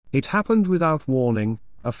It happened without warning,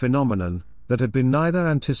 a phenomenon that had been neither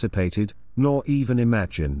anticipated nor even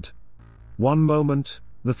imagined. One moment,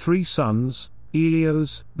 the three suns,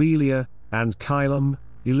 Helios, Belia, and Chilum,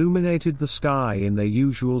 illuminated the sky in their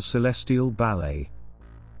usual celestial ballet.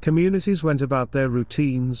 Communities went about their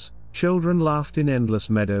routines, children laughed in endless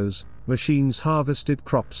meadows, machines harvested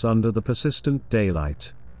crops under the persistent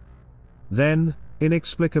daylight. Then,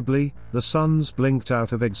 inexplicably, the suns blinked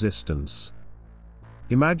out of existence.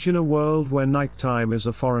 Imagine a world where nighttime is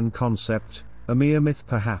a foreign concept, a mere myth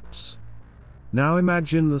perhaps. Now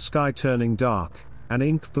imagine the sky turning dark, an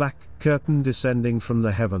ink-black curtain descending from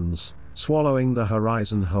the heavens, swallowing the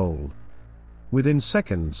horizon whole. Within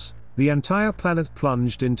seconds, the entire planet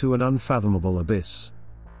plunged into an unfathomable abyss.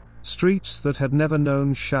 Streets that had never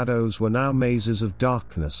known shadows were now mazes of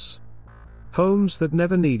darkness. Homes that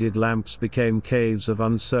never needed lamps became caves of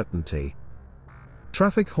uncertainty.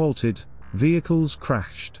 Traffic halted, vehicles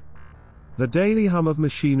crashed. The daily hum of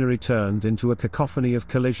machinery turned into a cacophony of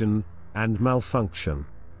collision and malfunction.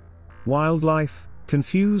 Wildlife,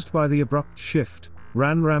 confused by the abrupt shift,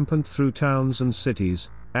 ran rampant through towns and cities,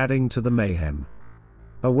 adding to the mayhem.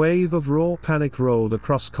 A wave of raw panic rolled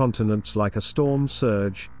across continents like a storm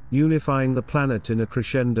surge, unifying the planet in a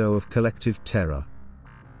crescendo of collective terror.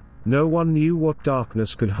 No one knew what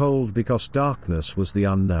darkness could hold because darkness was the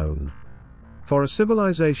unknown. For a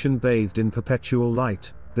civilization bathed in perpetual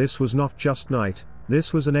light, this was not just night,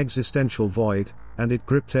 this was an existential void, and it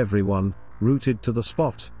gripped everyone, rooted to the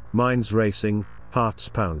spot, minds racing, hearts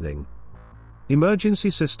pounding. Emergency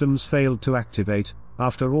systems failed to activate.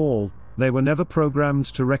 After all, they were never programmed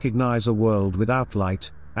to recognize a world without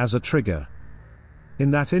light as a trigger.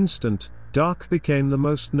 In that instant, dark became the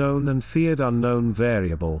most known and feared unknown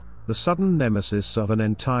variable, the sudden nemesis of an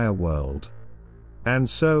entire world. And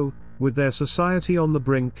so, with their society on the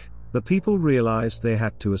brink, the people realized they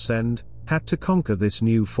had to ascend, had to conquer this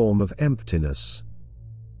new form of emptiness.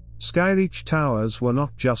 Skyreach towers were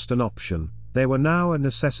not just an option, they were now a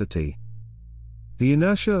necessity. The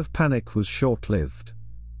inertia of panic was short-lived.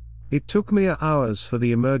 It took mere hours for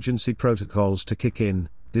the emergency protocols to kick in,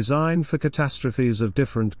 designed for catastrophes of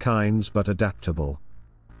different kinds but adaptable.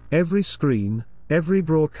 Every screen, every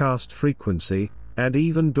broadcast frequency, and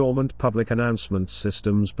even dormant public announcement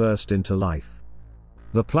systems burst into life.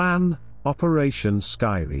 The plan, Operation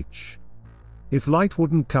Skyreach. If light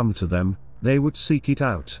wouldn't come to them, they would seek it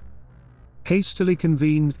out. Hastily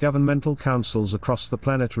convened governmental councils across the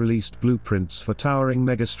planet released blueprints for towering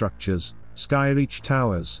megastructures, Skyreach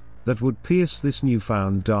towers, that would pierce this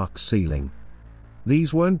newfound dark ceiling.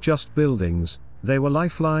 These weren't just buildings, they were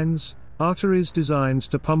lifelines, arteries designed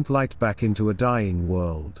to pump light back into a dying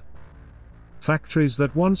world. Factories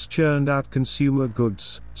that once churned out consumer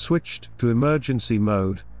goods, switched to emergency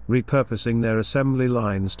mode, repurposing their assembly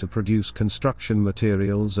lines to produce construction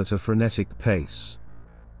materials at a frenetic pace.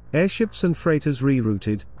 Airships and freighters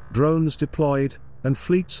rerouted, drones deployed, and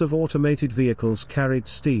fleets of automated vehicles carried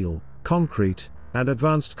steel, concrete, and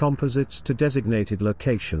advanced composites to designated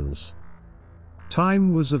locations.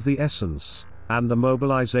 Time was of the essence, and the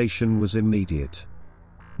mobilization was immediate.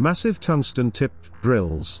 Massive tungsten-tipped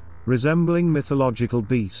drills, resembling mythological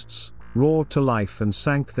beasts, roared to life and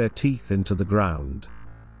sank their teeth into the ground.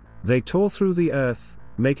 They tore through the earth,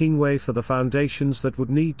 making way for the foundations that would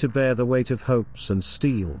need to bear the weight of hopes and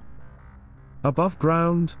steel. Above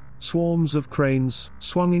ground, swarms of cranes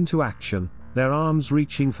swung into action, their arms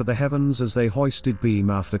reaching for the heavens as they hoisted beam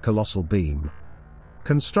after colossal beam.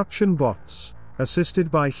 Construction bots,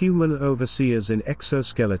 assisted by human overseers in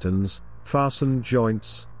exoskeletons, fastened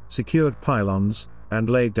joints, secured pylons, and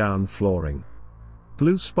laid down flooring.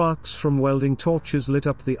 Blue sparks from welding torches lit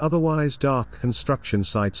up the otherwise dark construction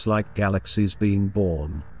sites like galaxies being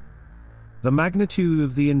born. The magnitude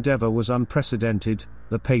of the endeavor was unprecedented,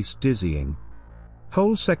 the pace dizzying.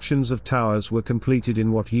 Whole sections of towers were completed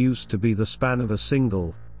in what used to be the span of a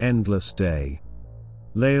single, endless day.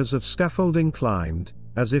 Layers of scaffolding climbed,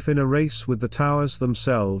 as if in a race with the towers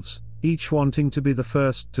themselves, each wanting to be the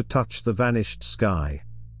first to touch the vanished sky.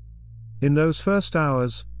 In those first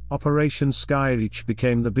hours, Operation Skyreach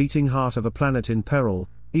became the beating heart of a planet in peril,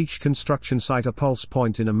 each construction site a pulse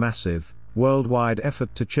point in a massive, worldwide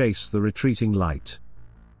effort to chase the retreating light.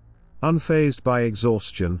 Unfazed by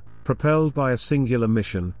exhaustion, propelled by a singular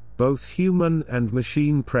mission, both human and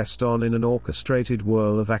machine pressed on in an orchestrated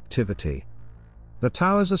whirl of activity. The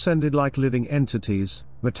towers ascended like living entities,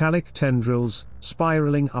 metallic tendrils,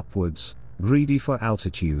 spiraling upwards, greedy for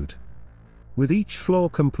altitude. With each floor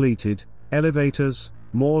completed, elevators,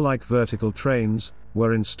 more like vertical trains,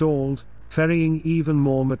 were installed, ferrying even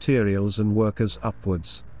more materials and workers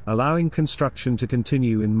upwards, allowing construction to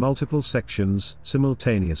continue in multiple sections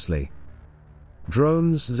simultaneously.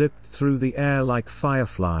 Drones zipped through the air like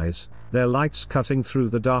fireflies, their lights cutting through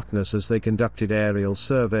the darkness as they conducted aerial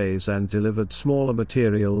surveys and delivered smaller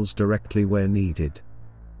materials directly where needed.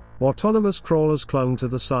 Autonomous crawlers clung to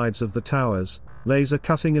the sides of the towers, laser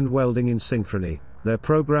cutting and welding in synchrony, their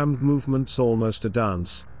programmed movements almost a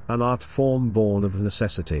dance, an art form born of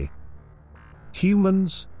necessity.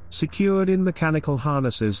 Humans, secured in mechanical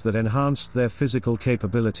harnesses that enhanced their physical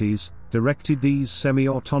capabilities, directed these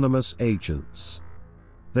semi-autonomous agents.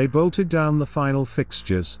 They bolted down the final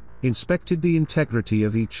fixtures, inspected the integrity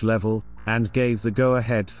of each level, and gave the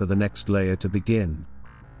go-ahead for the next layer to begin.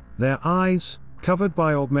 Their eyes, covered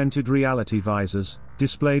by augmented reality visors,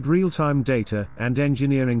 displayed real-time data and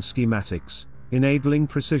engineering schematics, enabling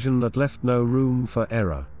precision that left no room for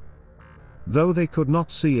error. Though they could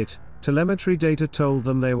not see it, telemetry data told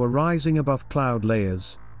them they were rising above cloud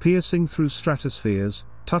layers, piercing through stratospheres,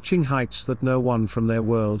 touching heights that no one from their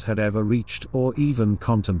world had ever reached or even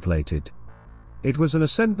contemplated. It was an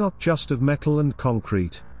ascent not just of metal and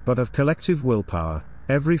concrete, but of collective willpower,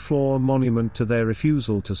 every flaw a monument to their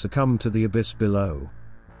refusal to succumb to the abyss below.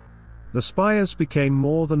 The spires became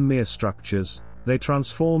more than mere structures, they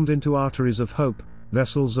transformed into arteries of hope,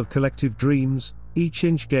 vessels of collective dreams, each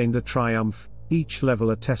inch gained a triumph, each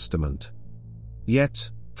level a testament. Yet,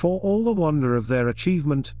 for all the wonder of their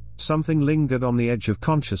achievement, something lingered on the edge of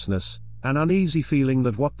consciousness, an uneasy feeling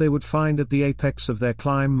that what they would find at the apex of their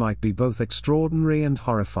climb might be both extraordinary and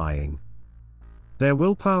horrifying. Their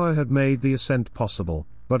willpower had made the ascent possible,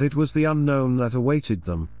 but it was the unknown that awaited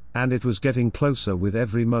them, and it was getting closer with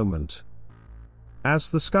every moment. As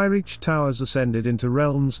the Skyreach towers ascended into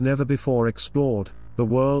realms never before explored, the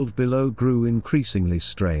world below grew increasingly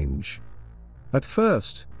strange. At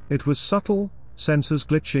first, it was subtle, sensors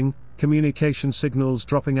glitching, communication signals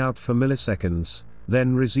dropping out for milliseconds,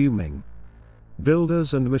 then resuming.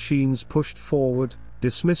 Builders and machines pushed forward,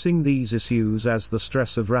 dismissing these issues as the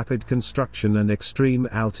stress of rapid construction and extreme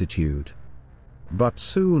altitude. But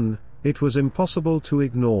soon, it was impossible to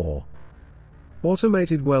ignore.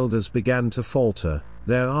 Automated welders began to falter,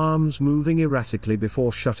 their arms moving erratically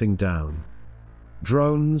before shutting down.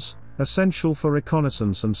 Drones, essential for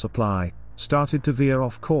reconnaissance and supply, started to veer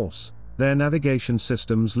off course, their navigation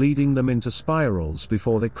systems leading them into spirals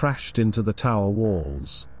before they crashed into the tower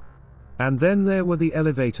walls. And then there were the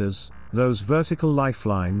elevators, those vertical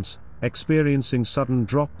lifelines, experiencing sudden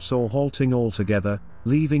drops or halting altogether,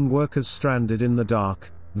 leaving workers stranded in the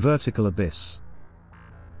dark, vertical abyss.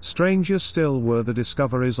 Stranger still were the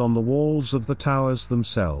discoveries on the walls of the towers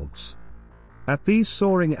themselves. At these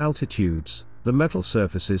soaring altitudes, the metal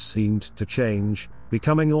surfaces seemed to change,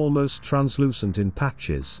 becoming almost translucent in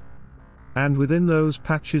patches. And within those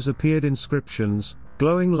patches appeared inscriptions,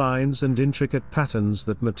 glowing lines and intricate patterns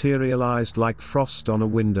that materialized like frost on a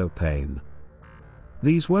window pane.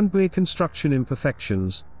 These weren't mere construction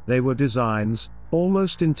imperfections, they were designs,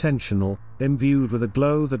 almost intentional, imbued with a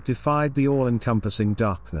glow that defied the all-encompassing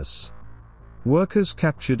darkness. Workers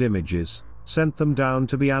captured images, sent them down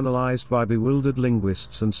to be analyzed by bewildered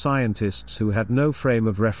linguists and scientists who had no frame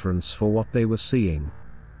of reference for what they were seeing.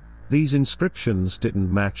 These inscriptions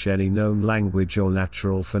didn't match any known language or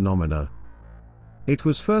natural phenomena. It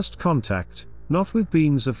was first contact, not with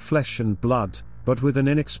beings of flesh and blood, but with an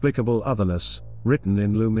inexplicable otherness, written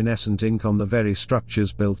in luminescent ink on the very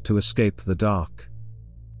structures built to escape the dark.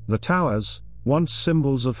 The towers, once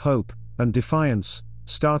symbols of hope and defiance,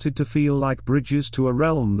 started to feel like bridges to a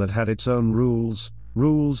realm that had its own rules,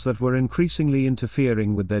 rules that were increasingly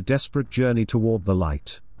interfering with their desperate journey toward the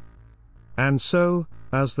light. And so,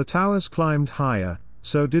 as the towers climbed higher,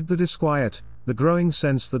 so did the disquiet, the growing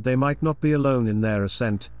sense that they might not be alone in their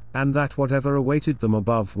ascent, and that whatever awaited them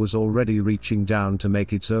above was already reaching down to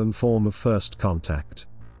make its own form of first contact.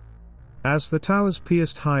 As the towers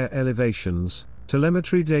pierced higher elevations,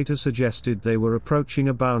 telemetry data suggested they were approaching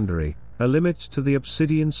a boundary, a limit to the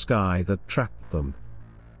obsidian sky that trapped them.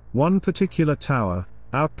 One particular tower,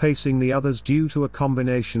 outpacing the others due to a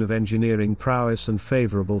combination of engineering prowess and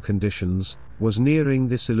favorable conditions, was nearing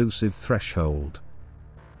this elusive threshold.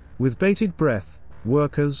 With bated breath,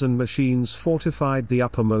 workers and machines fortified the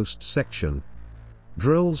uppermost section.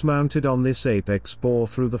 Drills mounted on this apex bore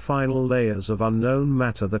through the final layers of unknown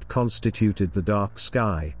matter that constituted the dark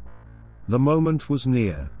sky. The moment was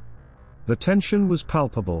near. The tension was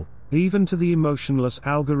palpable, even to the emotionless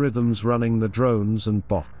algorithms running the drones and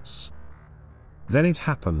bots. Then it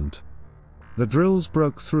happened. The drills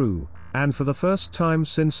broke through, and for the first time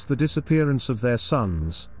since the disappearance of their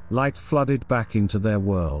suns, light flooded back into their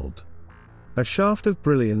world. A shaft of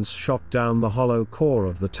brilliance shot down the hollow core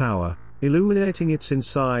of the tower, illuminating its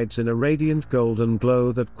insides in a radiant golden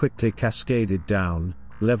glow that quickly cascaded down,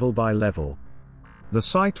 level by level. The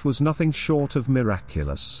sight was nothing short of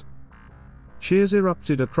miraculous. Cheers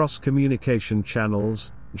erupted across communication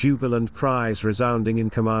channels, jubilant cries resounding in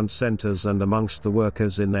command centers and amongst the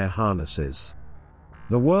workers in their harnesses.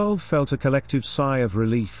 The world felt a collective sigh of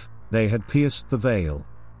relief. They had pierced the veil.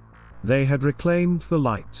 They had reclaimed the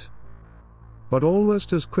light. But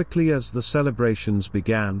almost as quickly as the celebrations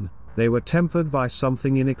began, they were tempered by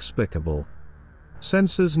something inexplicable.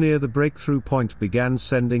 Sensors near the breakthrough point began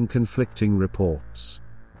sending conflicting reports.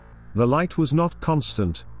 The light was not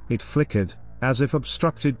constant, it flickered, as if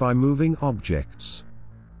obstructed by moving objects.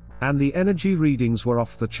 And the energy readings were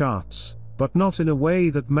off the charts, but not in a way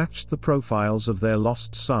that matched the profiles of their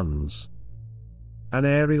lost suns. An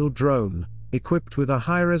aerial drone, equipped with a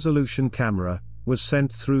high-resolution camera, was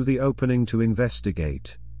sent through the opening to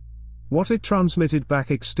investigate. What it transmitted back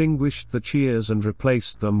extinguished the cheers and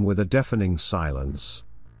replaced them with a deafening silence.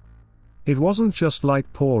 It wasn't just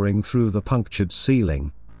light pouring through the punctured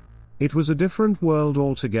ceiling. It was a different world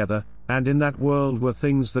altogether, and in that world were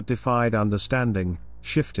things that defied understanding,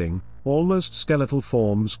 shifting, almost skeletal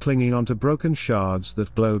forms clinging onto broken shards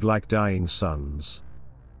that glowed like dying suns.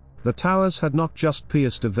 The towers had not just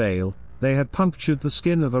pierced a veil, they had punctured the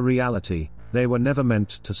skin of a reality they were never meant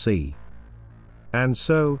to see. And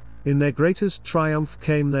so, in their greatest triumph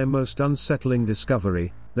came their most unsettling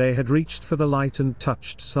discovery: they had reached for the light and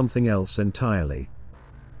touched something else entirely.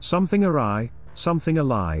 Something awry, something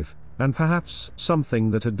alive, and perhaps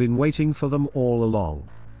something that had been waiting for them all along.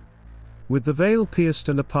 With the veil pierced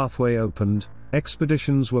and a pathway opened,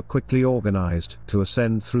 expeditions were quickly organized to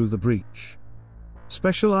ascend through the breach.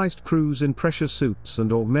 Specialized crews in pressure suits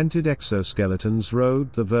and augmented exoskeletons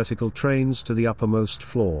rode the vertical trains to the uppermost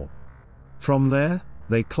floor. From there,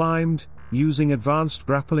 they climbed, using advanced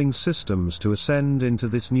grappling systems to ascend into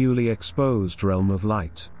this newly exposed realm of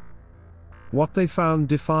light. What they found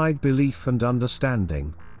defied belief and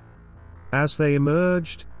understanding. As they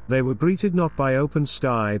emerged, they were greeted not by open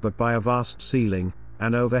sky but by a vast ceiling,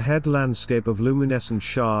 an overhead landscape of luminescent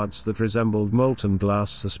shards that resembled molten glass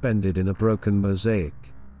suspended in a broken mosaic.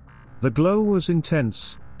 The glow was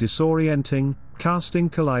intense, disorienting, casting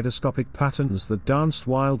kaleidoscopic patterns that danced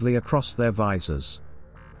wildly across their visors.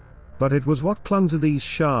 But it was what clung to these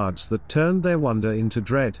shards that turned their wonder into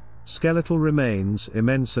dread: skeletal remains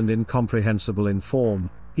immense and incomprehensible in form,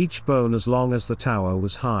 each bone as long as the tower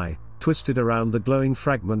was high, twisted around the glowing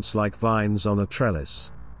fragments like vines on a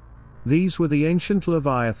trellis. These were the ancient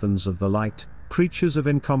leviathans of the light, creatures of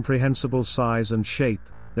incomprehensible size and shape,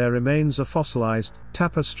 their remains a fossilized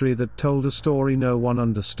tapestry that told a story no one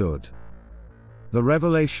understood. The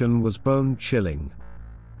revelation was bone-chilling.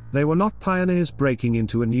 They were not pioneers breaking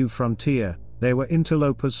into a new frontier, they were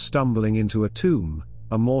interlopers stumbling into a tomb,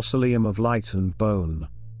 a mausoleum of light and bone.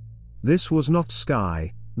 This was not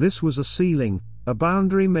sky, this was a ceiling, a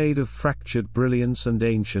boundary made of fractured brilliance and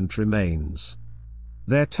ancient remains.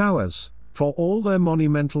 Their towers, for all their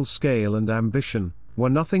monumental scale and ambition, were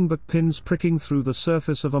nothing but pins pricking through the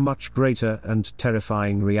surface of a much greater and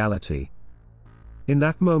terrifying reality. In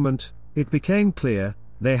that moment, it became clear,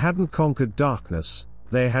 they hadn't conquered darkness,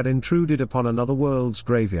 they had intruded upon another world's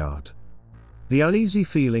graveyard. The uneasy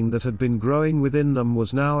feeling that had been growing within them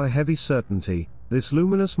was now a heavy certainty: this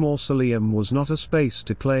luminous mausoleum was not a space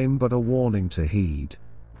to claim but a warning to heed.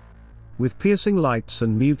 With piercing lights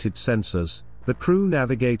and muted sensors, the crew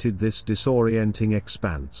navigated this disorienting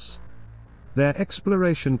expanse. Their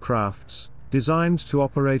exploration crafts, designed to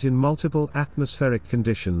operate in multiple atmospheric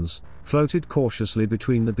conditions, floated cautiously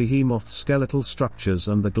between the behemoth skeletal structures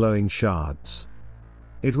and the glowing shards.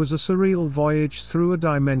 It was a surreal voyage through a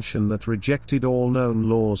dimension that rejected all known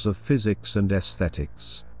laws of physics and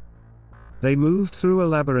aesthetics. They moved through a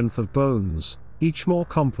labyrinth of bones, each more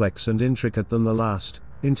complex and intricate than the last,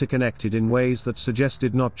 interconnected in ways that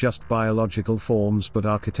suggested not just biological forms but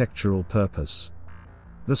architectural purpose.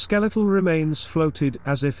 The skeletal remains floated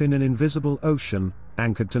as if in an invisible ocean,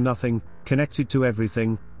 anchored to nothing, connected to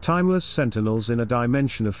everything, timeless sentinels in a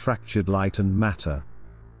dimension of fractured light and matter.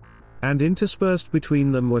 And interspersed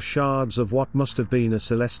between them were shards of what must have been a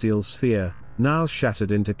celestial sphere, now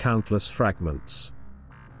shattered into countless fragments.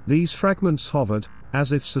 These fragments hovered,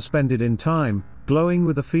 as if suspended in time, glowing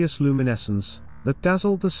with a fierce luminescence that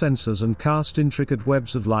dazzled the senses and cast intricate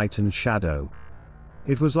webs of light and shadow.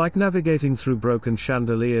 It was like navigating through broken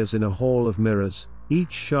chandeliers in a hall of mirrors,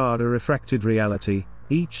 each shard a refracted reality,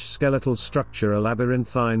 each skeletal structure a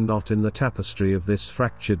labyrinthine knot in the tapestry of this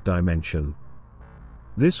fractured dimension.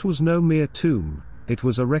 This was no mere tomb, it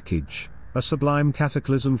was a wreckage, a sublime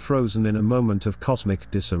cataclysm frozen in a moment of cosmic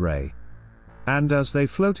disarray. And as they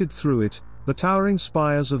floated through it, the towering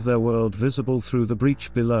spires of their world visible through the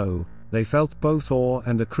breach below, they felt both awe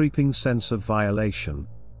and a creeping sense of violation.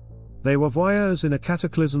 They were voyeurs in a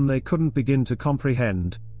cataclysm they couldn't begin to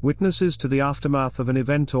comprehend, witnesses to the aftermath of an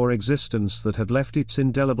event or existence that had left its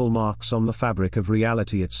indelible marks on the fabric of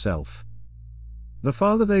reality itself. The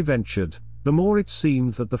farther they ventured, the more it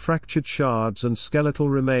seemed that the fractured shards and skeletal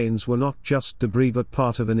remains were not just debris but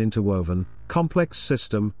part of an interwoven, complex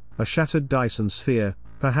system, a shattered Dyson sphere,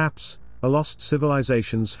 perhaps, a lost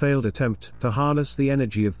civilization's failed attempt to harness the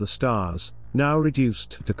energy of the stars, now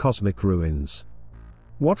reduced to cosmic ruins.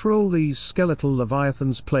 What role these skeletal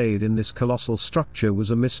leviathans played in this colossal structure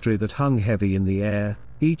was a mystery that hung heavy in the air,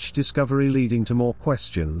 each discovery leading to more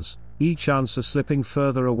questions, each answer slipping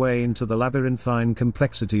further away into the labyrinthine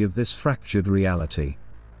complexity of this fractured reality.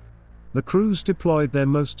 The crews deployed their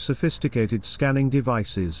most sophisticated scanning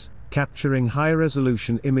devices, capturing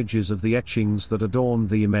high-resolution images of the etchings that adorned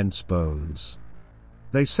the immense bones.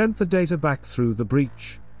 They sent the data back through the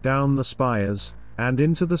breach, down the spires, and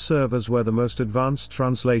into the servers where the most advanced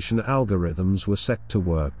translation algorithms were set to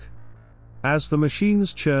work. As the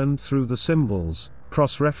machines churned through the symbols,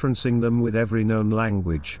 cross-referencing them with every known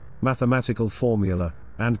language, mathematical formula,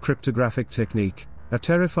 and cryptographic technique, a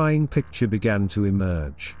terrifying picture began to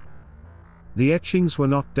emerge. The etchings were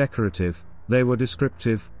not decorative, they were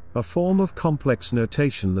descriptive, a form of complex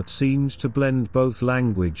notation that seemed to blend both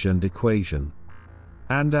language and equation.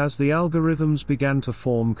 And as the algorithms began to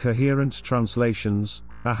form coherent translations,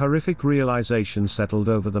 a horrific realization settled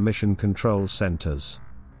over the mission control centers.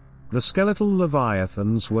 The skeletal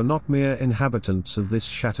leviathans were not mere inhabitants of this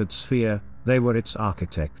shattered sphere, they were its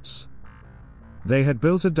architects. They had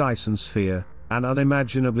built a Dyson sphere, an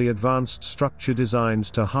unimaginably advanced structure designed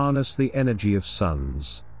to harness the energy of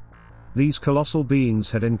suns. These colossal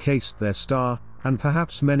beings had encased their star, and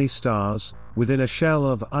perhaps many stars, within a shell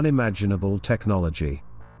of unimaginable technology.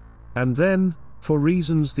 And then, for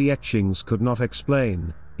reasons the etchings could not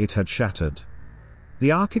explain, it had shattered.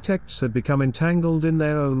 The architects had become entangled in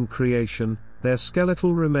their own creation, their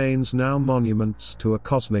skeletal remains now monuments to a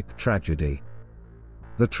cosmic tragedy.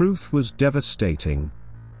 The truth was devastating.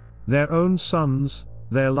 Their own suns,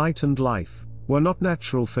 their light and life, were not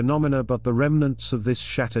natural phenomena but the remnants of this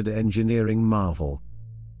shattered engineering marvel.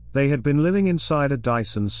 They had been living inside a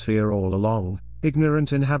Dyson sphere all along,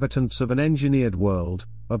 ignorant inhabitants of an engineered world,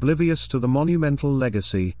 oblivious to the monumental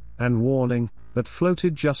legacy and warning that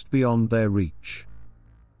floated just beyond their reach.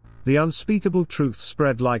 The unspeakable truth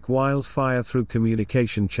spread like wildfire through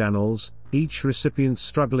communication channels, each recipient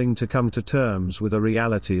struggling to come to terms with a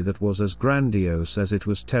reality that was as grandiose as it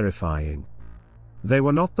was terrifying. They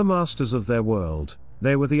were not the masters of their world,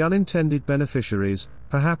 they were the unintended beneficiaries,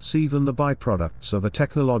 perhaps even the byproducts of a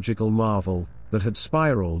technological marvel that had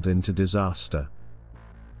spiraled into disaster.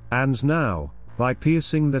 And now, by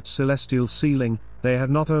piercing that celestial ceiling, they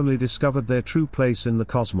had not only discovered their true place in the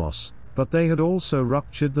cosmos, but they had also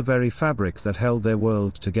ruptured the very fabric that held their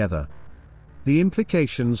world together. The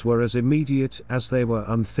implications were as immediate as they were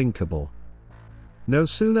unthinkable. No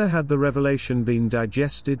sooner had the revelation been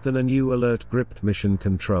digested than a new alert gripped mission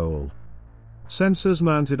control. Sensors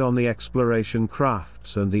mounted on the exploration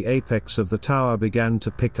crafts and the apex of the tower began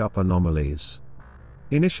to pick up anomalies.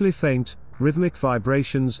 Initially faint, rhythmic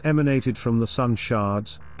vibrations emanated from the sun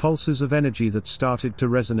shards, pulses of energy that started to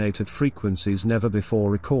resonate at frequencies never before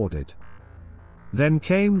recorded. Then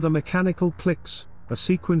came the mechanical clicks, a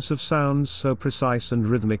sequence of sounds so precise and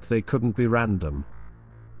rhythmic they couldn't be random.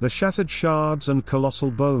 The shattered shards and colossal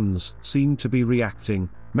bones seemed to be reacting,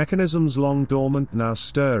 mechanisms long dormant now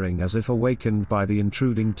stirring as if awakened by the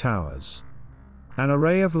intruding towers. An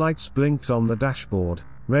array of lights blinked on the dashboard,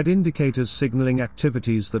 red indicators signaling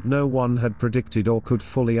activities that no one had predicted or could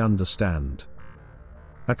fully understand.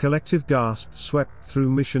 A collective gasp swept through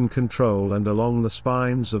mission control and along the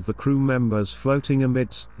spines of the crew members floating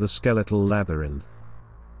amidst the skeletal labyrinth.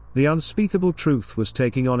 The unspeakable truth was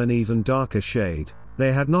taking on an even darker shade.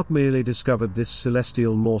 They had not merely discovered this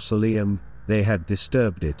celestial mausoleum, they had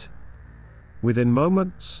disturbed it. Within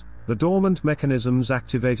moments, the dormant mechanisms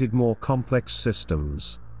activated more complex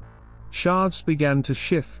systems. Shards began to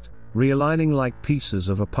shift, realigning like pieces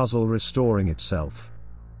of a puzzle restoring itself.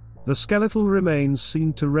 The skeletal remains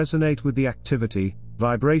seemed to resonate with the activity,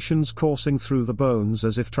 vibrations coursing through the bones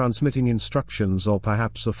as if transmitting instructions or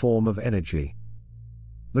perhaps a form of energy.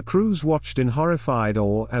 The crews watched in horrified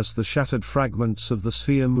awe as the shattered fragments of the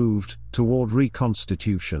sphere moved toward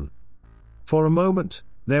reconstitution. For a moment,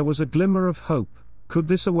 there was a glimmer of hope. Could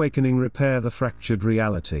this awakening repair the fractured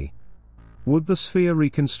reality? Would the sphere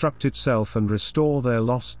reconstruct itself and restore their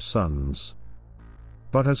lost sons?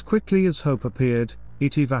 But as quickly as hope appeared,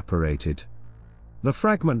 it evaporated. The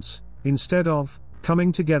fragments, instead of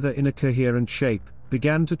coming together in a coherent shape,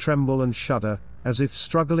 began to tremble and shudder, as if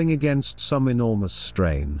struggling against some enormous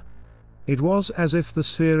strain. It was as if the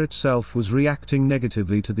sphere itself was reacting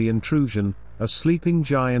negatively to the intrusion, a sleeping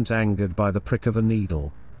giant angered by the prick of a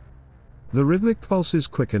needle. The rhythmic pulses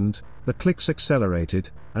quickened, the clicks accelerated,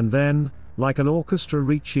 and then, like an orchestra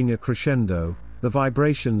reaching a crescendo, the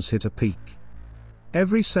vibrations hit a peak.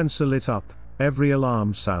 Every sensor lit up, every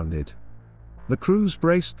alarm sounded. The crews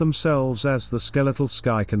braced themselves as the skeletal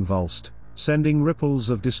sky convulsed, sending ripples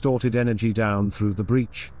of distorted energy down through the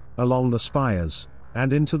breach, along the spires,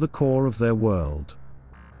 and into the core of their world.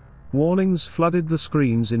 Warnings flooded the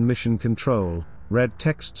screens in mission control, red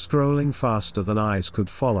text scrolling faster than eyes could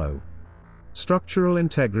follow. Structural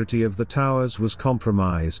integrity of the towers was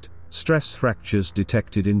compromised, stress fractures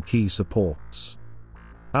detected in key supports.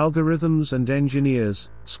 Algorithms and engineers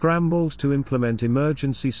scrambled to implement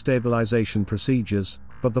emergency stabilization procedures,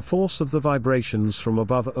 but the force of the vibrations from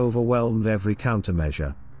above overwhelmed every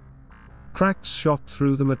countermeasure. Cracks shot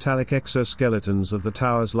through the metallic exoskeletons of the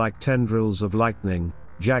towers like tendrils of lightning,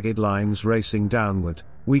 jagged lines racing downward,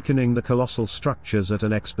 weakening the colossal structures at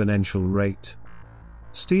an exponential rate.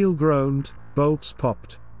 Steel groaned, bolts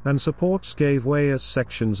popped, and supports gave way as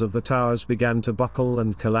sections of the towers began to buckle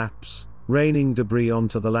and collapse, raining debris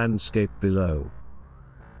onto the landscape below.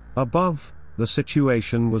 Above, the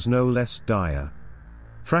situation was no less dire.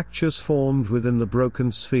 Fractures formed within the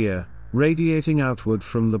broken sphere, radiating outward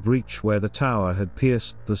from the breach where the tower had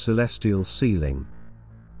pierced the celestial ceiling.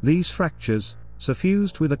 These fractures,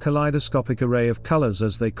 suffused with a kaleidoscopic array of colors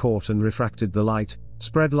as they caught and refracted the light,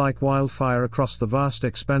 spread like wildfire across the vast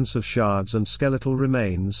expanse of shards and skeletal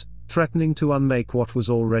remains, threatening to unmake what was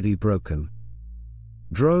already broken.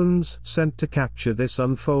 Drones sent to capture this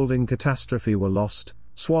unfolding catastrophe were lost,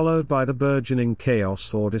 swallowed by the burgeoning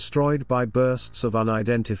chaos or destroyed by bursts of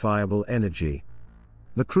unidentifiable energy.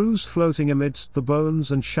 The crews floating amidst the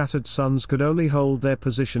bones and shattered suns could only hold their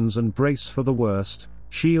positions and brace for the worst,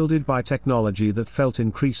 shielded by technology that felt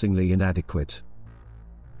increasingly inadequate.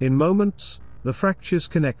 In moments, the fractures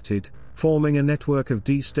connected, forming a network of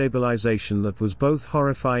destabilization that was both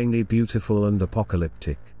horrifyingly beautiful and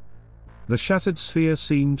apocalyptic. The shattered sphere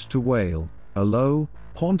seemed to wail, a low,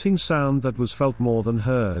 haunting sound that was felt more than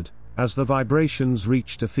heard, as the vibrations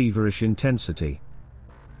reached a feverish intensity.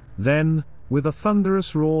 Then, with a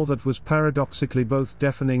thunderous roar that was paradoxically both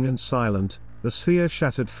deafening and silent, the sphere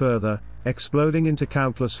shattered further, exploding into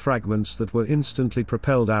countless fragments that were instantly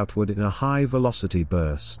propelled outward in a high-velocity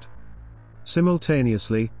burst.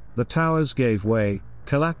 Simultaneously, the towers gave way,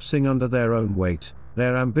 collapsing under their own weight,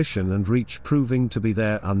 their ambition and reach proving to be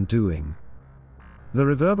their undoing. The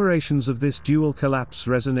reverberations of this dual collapse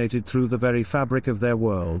resonated through the very fabric of their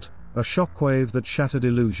world, a shockwave that shattered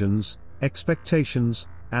illusions, expectations,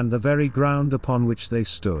 and the very ground upon which they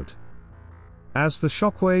stood. As the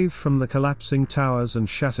shockwave from the collapsing towers and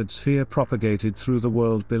shattered sphere propagated through the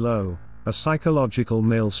world below, a psychological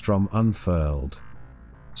maelstrom unfurled.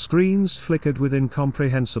 Screens flickered with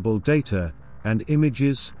incomprehensible data and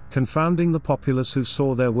images, confounding the populace who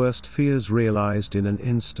saw their worst fears realized in an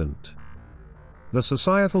instant. The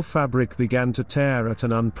societal fabric began to tear at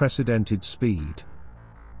an unprecedented speed.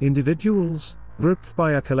 Individuals, gripped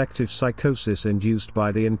by a collective psychosis induced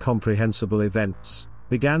by the incomprehensible events,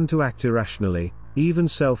 began to act irrationally, even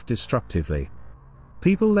self-destructively.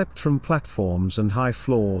 People leapt from platforms and high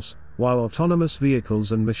floors, while autonomous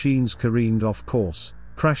vehicles and machines careened off course,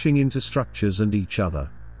 crashing into structures and each other.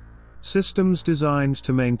 Systems designed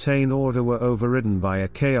to maintain order were overridden by a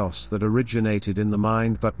chaos that originated in the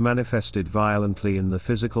mind but manifested violently in the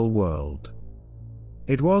physical world.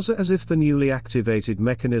 It was as if the newly activated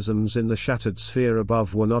mechanisms in the shattered sphere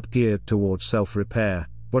above were not geared towards self-repair,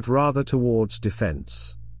 but rather towards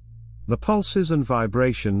defense. The pulses and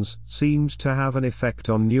vibrations seemed to have an effect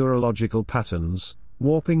on neurological patterns,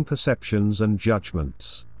 warping perceptions and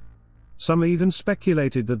judgments. Some even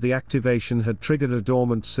speculated that the activation had triggered a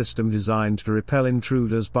dormant system designed to repel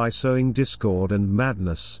intruders by sowing discord and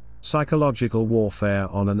madness, psychological warfare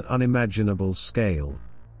on an unimaginable scale.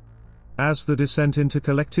 As the descent into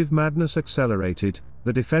collective madness accelerated,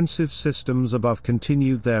 the defensive systems above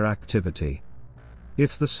continued their activity.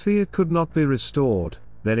 If the sphere could not be restored,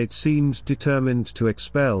 then it seemed determined to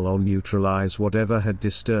expel or neutralize whatever had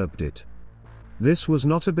disturbed it. This was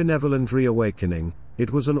not a benevolent reawakening,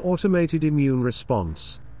 it was an automated immune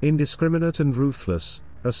response, indiscriminate and ruthless,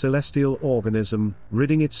 a celestial organism,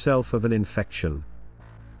 ridding itself of an infection.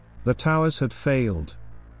 The towers had failed.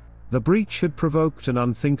 The breach had provoked an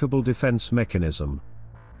unthinkable defense mechanism.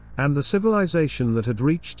 And the civilization that had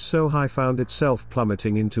reached so high found itself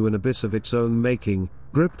plummeting into an abyss of its own making,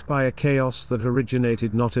 gripped by a chaos that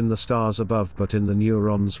originated not in the stars above but in the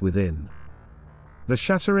neurons within. The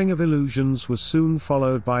shattering of illusions was soon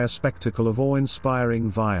followed by a spectacle of awe-inspiring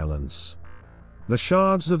violence. The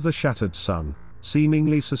shards of the shattered sun,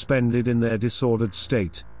 seemingly suspended in their disordered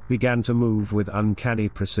state, began to move with uncanny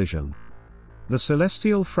precision. The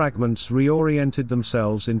celestial fragments reoriented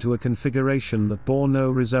themselves into a configuration that bore no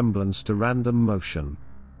resemblance to random motion.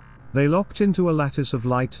 They locked into a lattice of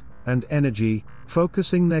light and energy,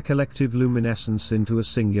 focusing their collective luminescence into a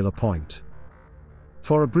singular point.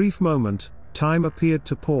 For a brief moment, time appeared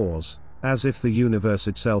to pause, as if the universe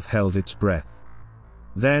itself held its breath.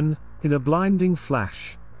 Then, in a blinding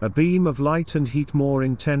flash, a beam of light and heat more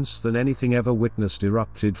intense than anything ever witnessed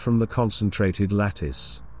erupted from the concentrated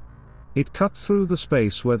lattice. It cut through the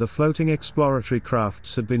space where the floating exploratory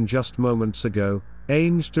crafts had been just moments ago,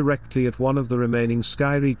 aimed directly at one of the remaining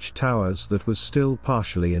Skyreach towers that was still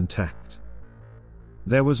partially intact.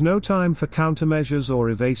 There was no time for countermeasures or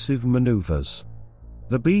evasive maneuvers.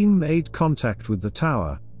 The beam made contact with the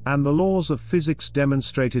tower, and the laws of physics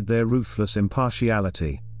demonstrated their ruthless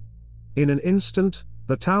impartiality. In an instant,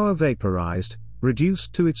 the tower vaporized,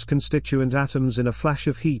 reduced to its constituent atoms in a flash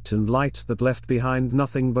of heat and light that left behind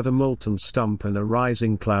nothing but a molten stump and a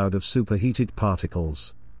rising cloud of superheated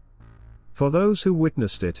particles. For those who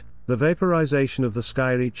witnessed it, the vaporization of the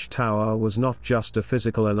Skyreach Tower was not just a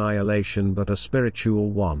physical annihilation but a spiritual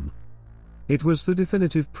one. It was the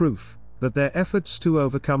definitive proof that their efforts to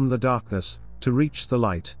overcome the darkness, to reach the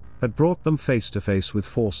light, had brought them face to face with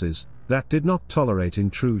forces that did not tolerate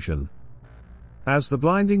intrusion. As the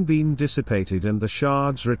blinding beam dissipated and the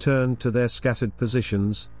shards returned to their scattered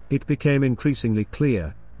positions, it became increasingly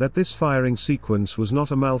clear that this firing sequence was not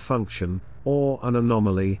a malfunction or an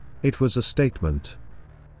anomaly, it was a statement.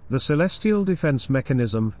 The celestial defense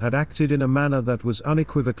mechanism had acted in a manner that was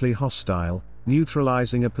unequivocally hostile,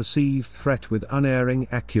 neutralizing a perceived threat with unerring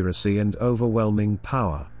accuracy and overwhelming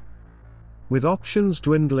power. With options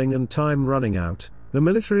dwindling and time running out, the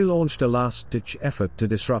military launched a last-ditch effort to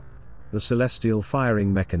disrupt the celestial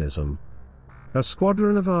firing mechanism. A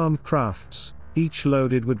squadron of armed crafts, each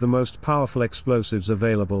loaded with the most powerful explosives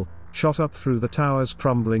available, shot up through the tower's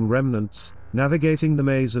crumbling remnants, navigating the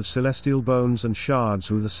maze of celestial bones and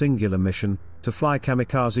shards with a singular mission, to fly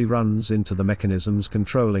kamikaze runs into the mechanisms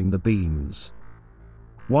controlling the beams.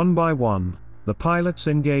 One by one, the pilots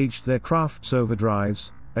engaged their craft's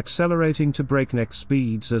overdrives, accelerating to breakneck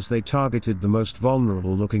speeds as they targeted the most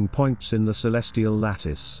vulnerable-looking points in the celestial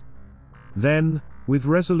lattice. Then, with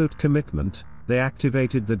resolute commitment, they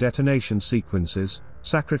activated the detonation sequences,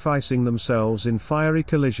 sacrificing themselves in fiery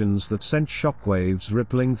collisions that sent shockwaves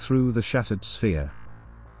rippling through the shattered sphere.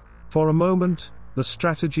 For a moment, the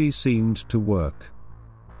strategy seemed to work.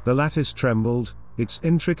 The lattice trembled, its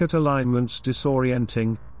intricate alignments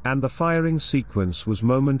disorienting, and the firing sequence was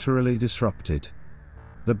momentarily disrupted.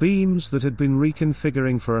 The beams that had been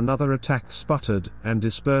reconfiguring for another attack sputtered and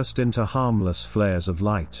dispersed into harmless flares of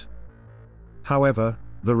light. However,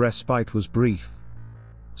 the respite was brief.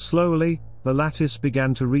 Slowly, the lattice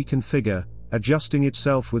began to reconfigure, adjusting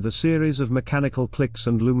itself with a series of mechanical clicks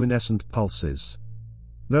and luminescent pulses.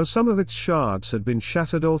 Though some of its shards had been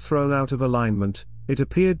shattered or thrown out of alignment, it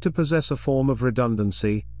appeared to possess a form of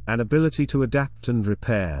redundancy, an ability to adapt and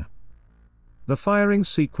repair. The firing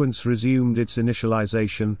sequence resumed its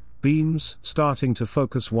initialization, beams starting to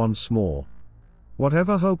focus once more.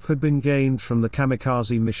 Whatever hope had been gained from the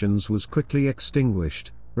kamikaze missions was quickly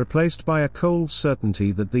extinguished, replaced by a cold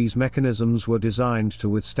certainty that these mechanisms were designed to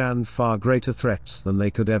withstand far greater threats than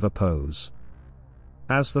they could ever pose.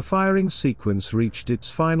 As the firing sequence reached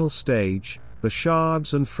its final stage, the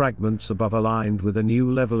shards and fragments above aligned with a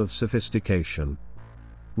new level of sophistication.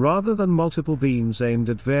 Rather than multiple beams aimed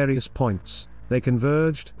at various points, they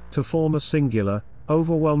converged to form a singular,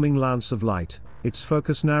 overwhelming lance of light, its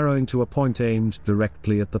focus narrowing to a point aimed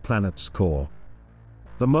directly at the planet's core.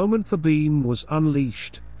 The moment the beam was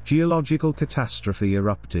unleashed, geological catastrophe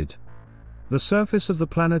erupted. The surface of the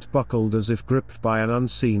planet buckled as if gripped by an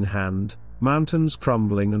unseen hand, mountains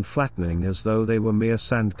crumbling and flattening as though they were mere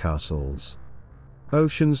sandcastles.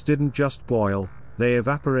 Oceans didn't just boil, they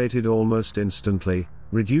evaporated almost instantly,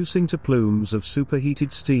 reducing to plumes of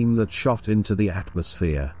superheated steam that shot into the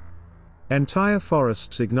atmosphere. Entire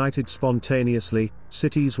forests ignited spontaneously,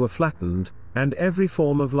 cities were flattened, and every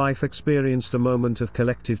form of life experienced a moment of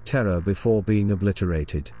collective terror before being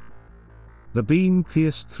obliterated. The beam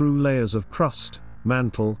pierced through layers of crust,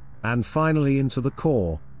 mantle, and finally into the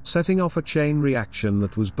core, setting off a chain reaction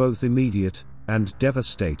that was both immediate and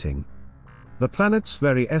devastating. The planet's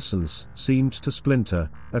very essence seemed to splinter,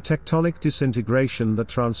 a tectonic disintegration that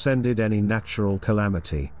transcended any natural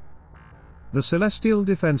calamity. The celestial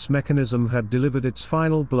defense mechanism had delivered its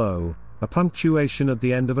final blow, a punctuation at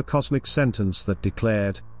the end of a cosmic sentence that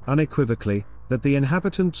declared, unequivocally, that the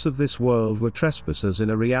inhabitants of this world were trespassers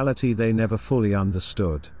in a reality they never fully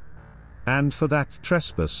understood. And for that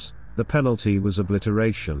trespass, the penalty was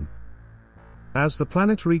obliteration. As the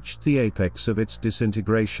planet reached the apex of its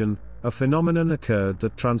disintegration, a phenomenon occurred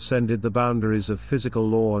that transcended the boundaries of physical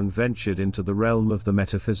law and ventured into the realm of the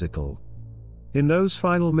metaphysical. In those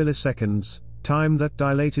final milliseconds, time that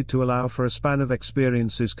dilated to allow for a span of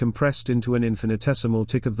experiences compressed into an infinitesimal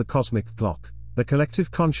tick of the cosmic clock, the collective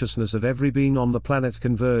consciousness of every being on the planet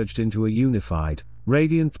converged into a unified,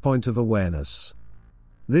 radiant point of awareness.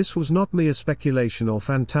 This was not mere speculation or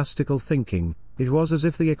fantastical thinking, it was as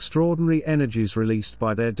if the extraordinary energies released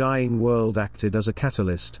by their dying world acted as a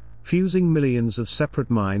catalyst, fusing millions of separate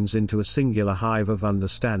minds into a singular hive of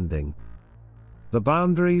understanding. The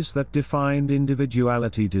boundaries that defined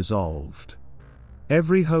individuality dissolved.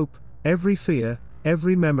 Every hope, every fear,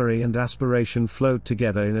 every memory and aspiration flowed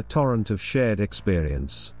together in a torrent of shared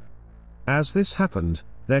experience. As this happened,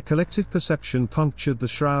 their collective perception punctured the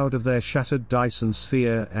shroud of their shattered Dyson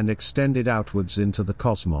sphere and extended outwards into the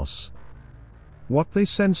cosmos. What they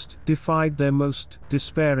sensed defied their most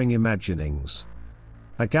despairing imaginings.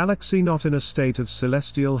 A galaxy not in a state of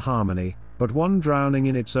celestial harmony, but one drowning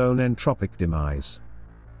in its own entropic demise.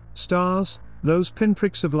 Stars, those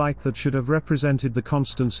pinpricks of light that should have represented the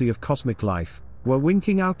constancy of cosmic life, were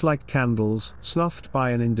winking out like candles snuffed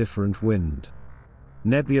by an indifferent wind.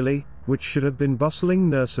 Nebulae, which should have been bustling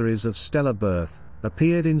nurseries of stellar birth,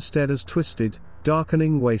 appeared instead as twisted,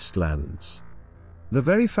 darkening wastelands. The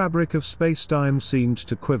very fabric of space-time seemed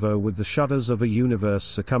to quiver with the shudders of a universe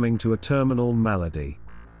succumbing to a terminal malady.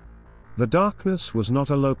 The darkness was not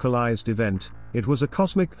a localized event, it was a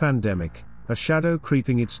cosmic pandemic, a shadow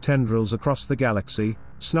creeping its tendrils across the galaxy,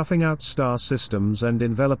 snuffing out star systems and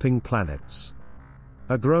enveloping planets.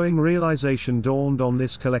 A growing realization dawned on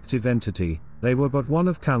this collective entity: they were but one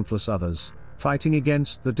of countless others, fighting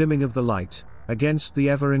against the dimming of the light, against the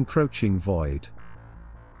ever-encroaching void.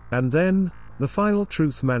 And then, the final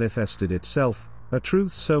truth manifested itself, a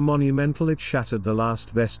truth so monumental it shattered the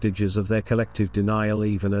last vestiges of their collective denial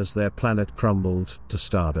even as their planet crumbled to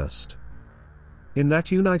stardust. In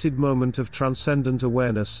that united moment of transcendent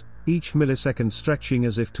awareness, each millisecond stretching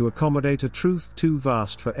as if to accommodate a truth too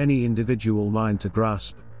vast for any individual mind to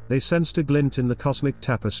grasp, they sensed a glint in the cosmic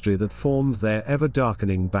tapestry that formed their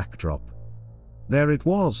ever-darkening backdrop. There it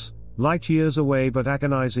was, light years away but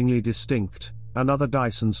agonizingly distinct, another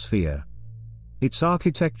Dyson sphere. Its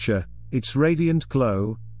architecture, its radiant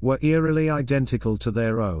glow, were eerily identical to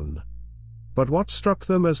their own. But what struck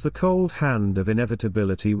them as the cold hand of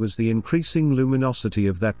inevitability was the increasing luminosity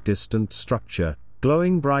of that distant structure,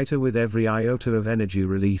 glowing brighter with every iota of energy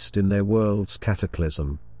released in their world's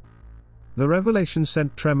cataclysm. The revelation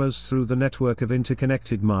sent tremors through the network of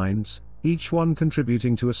interconnected minds, each one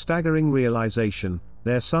contributing to a staggering realization: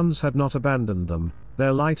 their suns had not abandoned them,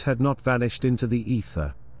 their light had not vanished into the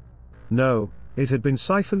ether. No, it had been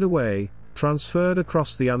siphoned away, transferred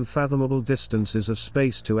across the unfathomable distances of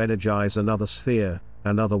space to energize another sphere,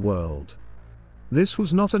 another world. This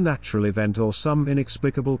was not a natural event or some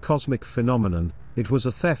inexplicable cosmic phenomenon, it was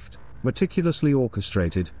a theft, meticulously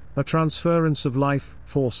orchestrated, a transference of life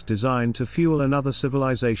force designed to fuel another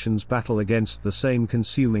civilization's battle against the same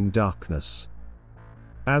consuming darkness.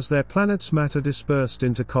 As their planet's matter dispersed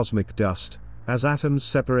into cosmic dust, as atoms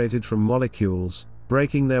separated from molecules,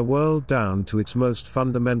 breaking their world down to its most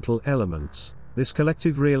fundamental elements, this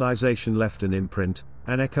collective realization left an imprint,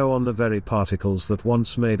 an echo on the very particles that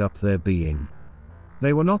once made up their being.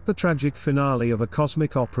 They were not the tragic finale of a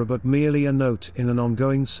cosmic opera but merely a note in an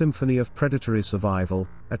ongoing symphony of predatory survival,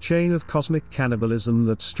 a chain of cosmic cannibalism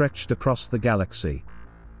that stretched across the galaxy.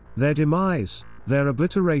 Their demise, their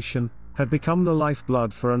obliteration, had become the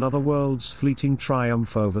lifeblood for another world's fleeting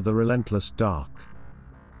triumph over the relentless dark.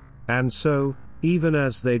 And so, even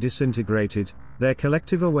as they disintegrated, their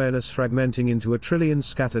collective awareness fragmenting into a trillion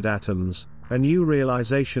scattered atoms, a new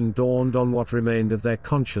realization dawned on what remained of their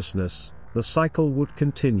consciousness: the cycle would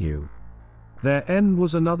continue. Their end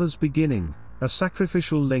was another's beginning, a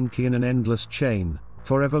sacrificial link in an endless chain,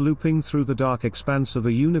 forever looping through the dark expanse of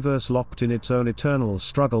a universe locked in its own eternal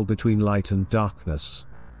struggle between light and darkness.